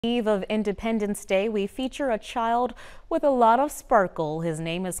Eve of Independence Day, we feature a child with a lot of sparkle. His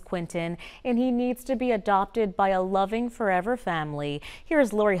name is Quinton, and he needs to be adopted by a loving forever family.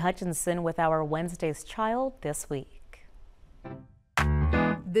 Here's Lori Hutchinson with our Wednesday's Child this week.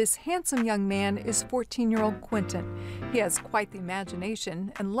 This handsome young man is 14-year-old Quinton. He has quite the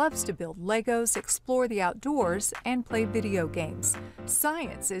imagination and loves to build Legos, explore the outdoors, and play video games.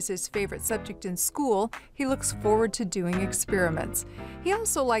 Science is his favorite subject in school. He looks forward to doing experiments. He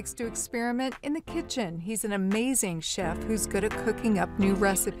also likes to experiment in the kitchen. He's an amazing chef who's good at cooking up new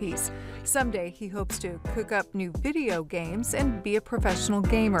recipes. Someday he hopes to cook up new video games and be a professional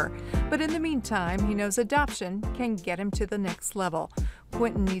gamer. But in the meantime, he knows adoption can get him to the next level.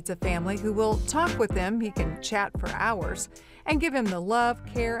 Quinton needs a family who will talk with him, he can chat for hours, and give him the love,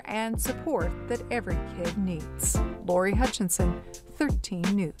 care, and support that every kid needs. Lori Hutchinson, 13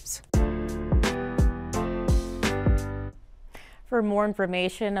 News. For more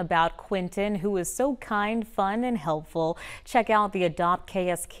information about Quinton, who is so kind, fun, and helpful, check out the Adopt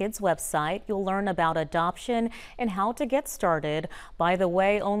KS Kids website. You'll learn about adoption and how to get started. By the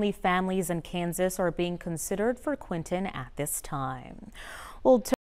way, only families in Kansas are being considered for Quinton at this time. Well,